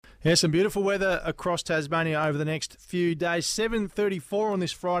Yeah, some beautiful weather across Tasmania over the next few days. 7:34 on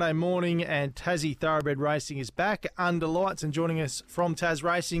this Friday morning, and Tassie Thoroughbred Racing is back under lights. And joining us from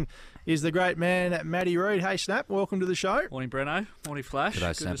Tasracing is the great man, Matty Reid. Hey, Snap, welcome to the show. Morning, Breno. Morning, Flash. G'day,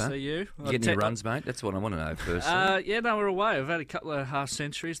 Good Snapper. to see you. You getting any runs, mate? That's what I want to know first. No, we're away. I've had a couple of half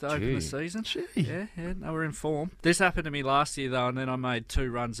centuries to open the season. Gee. Yeah, no, we're in form. This happened to me last year, though, and then I made 2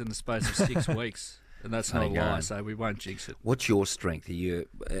 runs in the space of 6 weeks. And that's not a lie, so we won't jinx it. What's your strength? Are you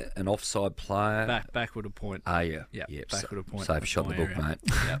an offside player? Backward a point. Are you? Yep, backward a point. Safe shot in the book, mate.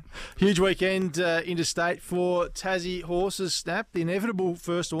 Yep. Huge weekend interstate for Tassie horses, Snap. The inevitable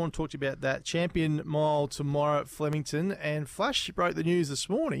first, I want to talk to you about that. Champion Mile tomorrow at Flemington. And Flash broke the news this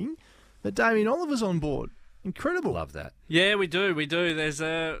morning that Damien Oliver's on board. Incredible. Love that. Yeah, we do. There's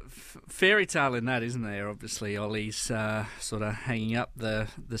a fairy tale in that, isn't there? Obviously, Ollie's sort of hanging up the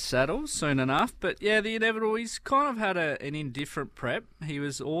saddles soon enough. But yeah, the inevitable, he's kind of had an indifferent prep. He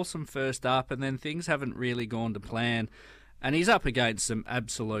was awesome first up, and then things haven't really gone to plan. And he's up against some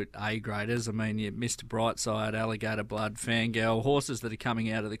absolute A-graders. I mean, Mr. Brightside, Alligator Blood, Fangirl, horses that are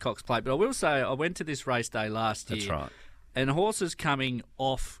coming out of the Cox Plate. But I will say, I went to this race day last year. That's right. And horses coming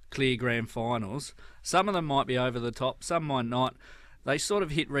off clear grand finals, some of them might be over the top, some might not. They sort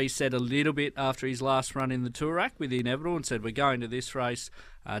of hit reset a little bit after his last run in the Toorak with the inevitable and said, we're going to this race,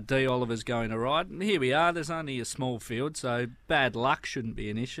 D. Oliver's going to ride. And here we are, there's only a small field, so bad luck shouldn't be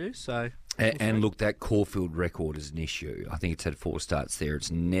an issue. So And look, that Caulfield record is an issue. I think it's had 4 starts there. It's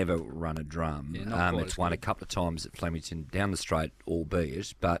never run a drum. Yeah, it's won a couple of times at Flemington, down the straight,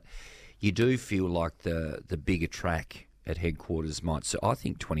 albeit. But you do feel like the bigger track at headquarters might. So I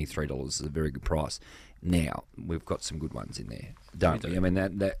think $23 is a very good price. Now, we've got some good ones in there, don't we? I mean,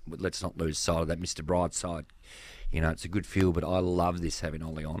 that let's not lose sight of that. Mr. Brightside, it's a good field, but I love this having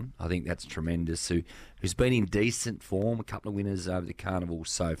Ollie on. I think that's tremendous. Who's been in decent form, a couple of winners over the carnival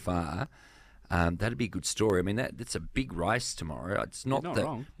so far. That'd be a good story. I mean, that's a big race tomorrow. It's not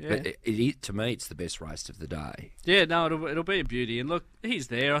wrong. Yeah. But to me, it's the best race of the day. Yeah, no, it'll be a beauty. And look, he's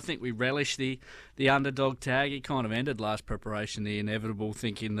there. I think we relish the underdog tag. He kind of ended last preparation, the inevitable,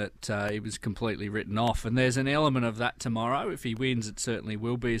 thinking that he was completely written off. And there's an element of that tomorrow. If he wins, it certainly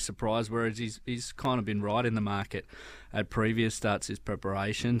will be a surprise, whereas he's kind of been right in the market at previous starts, his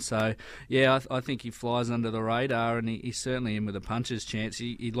preparation. So, yeah, I think he flies under the radar, and he's certainly in with a puncher's chance.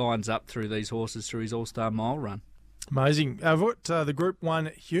 He lines up through these horses through his All-Star Mile run. Amazing. I've got the Group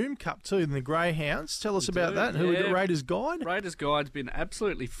 1 Hume Cup too, and the Greyhounds. Tell us about that. Who we got? Raiders Guide? Raiders Guide's been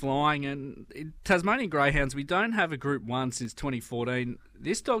absolutely flying. And in Tasmanian Greyhounds, we don't have a Group 1 since 2014.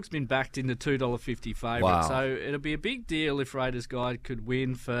 This dog's been backed into $2.50 favourite. Wow. So it'll be a big deal if Raiders Guide could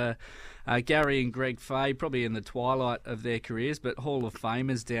win for Gary and Greg Fay, probably in the twilight of their careers, but Hall of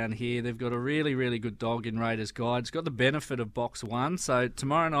Famers down here. They've got a really, really good dog in Raiders Guide. It's got the benefit of box 1. So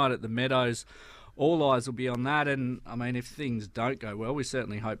tomorrow night at the Meadows, all eyes will be on that, and I mean, if things don't go well, we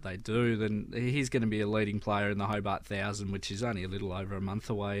certainly hope they do, then he's going to be a leading player in the Hobart 1000, which is only a little over a month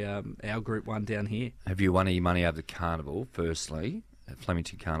away, our Group 1 down here. Have you won any money over the carnival, firstly? At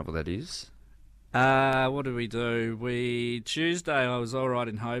Flemington Carnival, that is? What did we do? Tuesday I was all right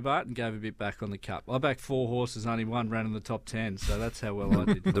in Hobart and gave a bit back on the Cup. I backed 4 horses, only one ran in the top 10, so that's how well I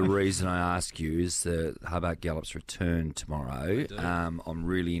did. The reason I ask you is the Hobart Gallop's return tomorrow. I'm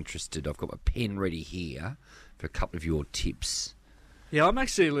really interested. I've got my pen ready here for a couple of your tips. Yeah, I'm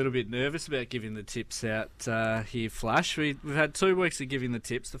actually a little bit nervous about giving the tips out here, Flash. We've had 2 weeks of giving the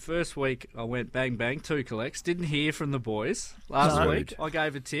tips. The first week I went bang, bang, 2 collects. Didn't hear from the boys. Last week I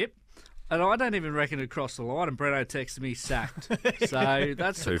gave a tip. And I don't even reckon it crossed the line, and Breno texted me sacked. So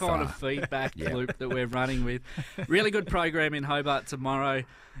that's the kind of feedback loop that we're running with. Really good program in Hobart tomorrow.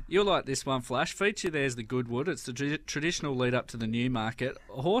 You'll like this one, Flash. Feature there's the Goodwood. It's the traditional lead up to the Newmarket.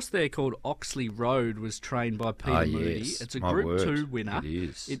 A horse there called Oxley Road was trained by Peter Moody. Yes. It's a Group 2 winner. It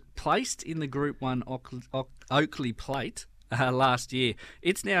is. It placed in the Group 1 Oakley Plate last year.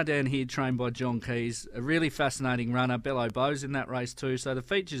 It's now down here trained by John Keys, a really fascinating runner. Bello Bowes in that race too, so the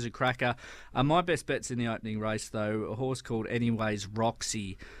feature's a cracker. My best bet's in the opening race though, a horse called Anyways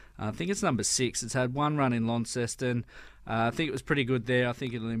Roxy. I think it's number 6. It's had 1 run in Launceston. I think it was pretty good there. I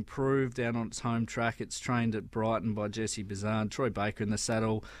think it'll improve down on its home track. It's trained at Brighton by Jesse Bazan. Troy Baker in the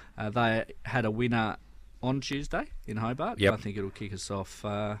saddle. They had a winner on Tuesday in Hobart. Yep. I think it'll kick us off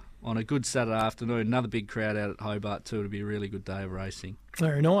on a good Saturday afternoon. Another big crowd out at Hobart too. It'll be a really good day of racing.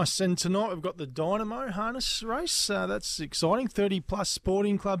 Very nice. And tonight we've got the Dynamo harness race. That's exciting. 30-plus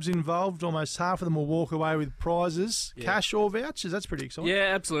sporting clubs involved. Almost half of them will walk away with prizes, cash or vouchers. That's pretty exciting.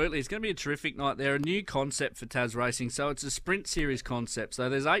 Yeah, absolutely. It's going to be a terrific night there. A new concept for Tasracing. So it's a sprint series concept. So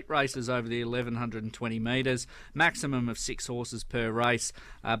there's 8 races over the 1,120 metres, maximum of 6 horses per race.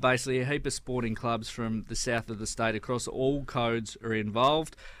 Basically, a heap of sporting clubs from the south of the state across all codes are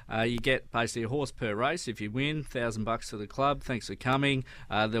involved. You get basically a horse per race. If you win, $1,000 for the club. Thanks for coming.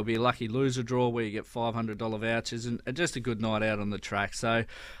 There'll be a lucky loser draw where you get $500 vouchers and just a good night out on the track. So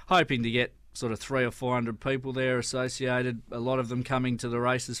hoping to get sort of 300 or 400 people there associated, a lot of them coming to the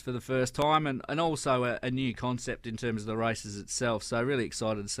races for the first time, and also a new concept in terms of the races itself. So really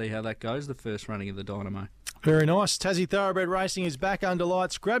excited to see how that goes, the first running of the Dynamo. Very nice. Tassie Thoroughbred Racing is back under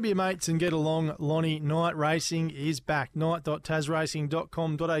lights. Grab your mates and get along. Lonnie, night racing is back.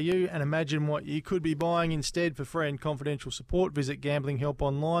 night.tasracing.com.au, and imagine what you could be buying instead. For free and confidential support, visit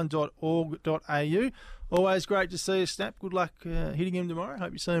gamblinghelponline.org.au. Always great to see you, Snap. Good luck hitting him tomorrow.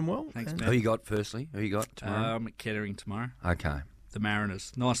 Hope you see him well. Thanks, Who you got firstly? Who you got tomorrow? I'm at Kettering tomorrow. Okay. The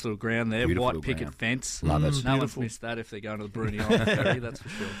Mariners. Nice little ground there. Beautiful White picket ground. fence. Love it. No one's missed that if they're going to the Brunei Island Ferry, that's for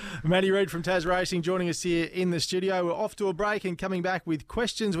sure. Matty Reid from Tas Racing joining us here in the studio. We're off to a break and coming back with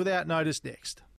questions without notice next.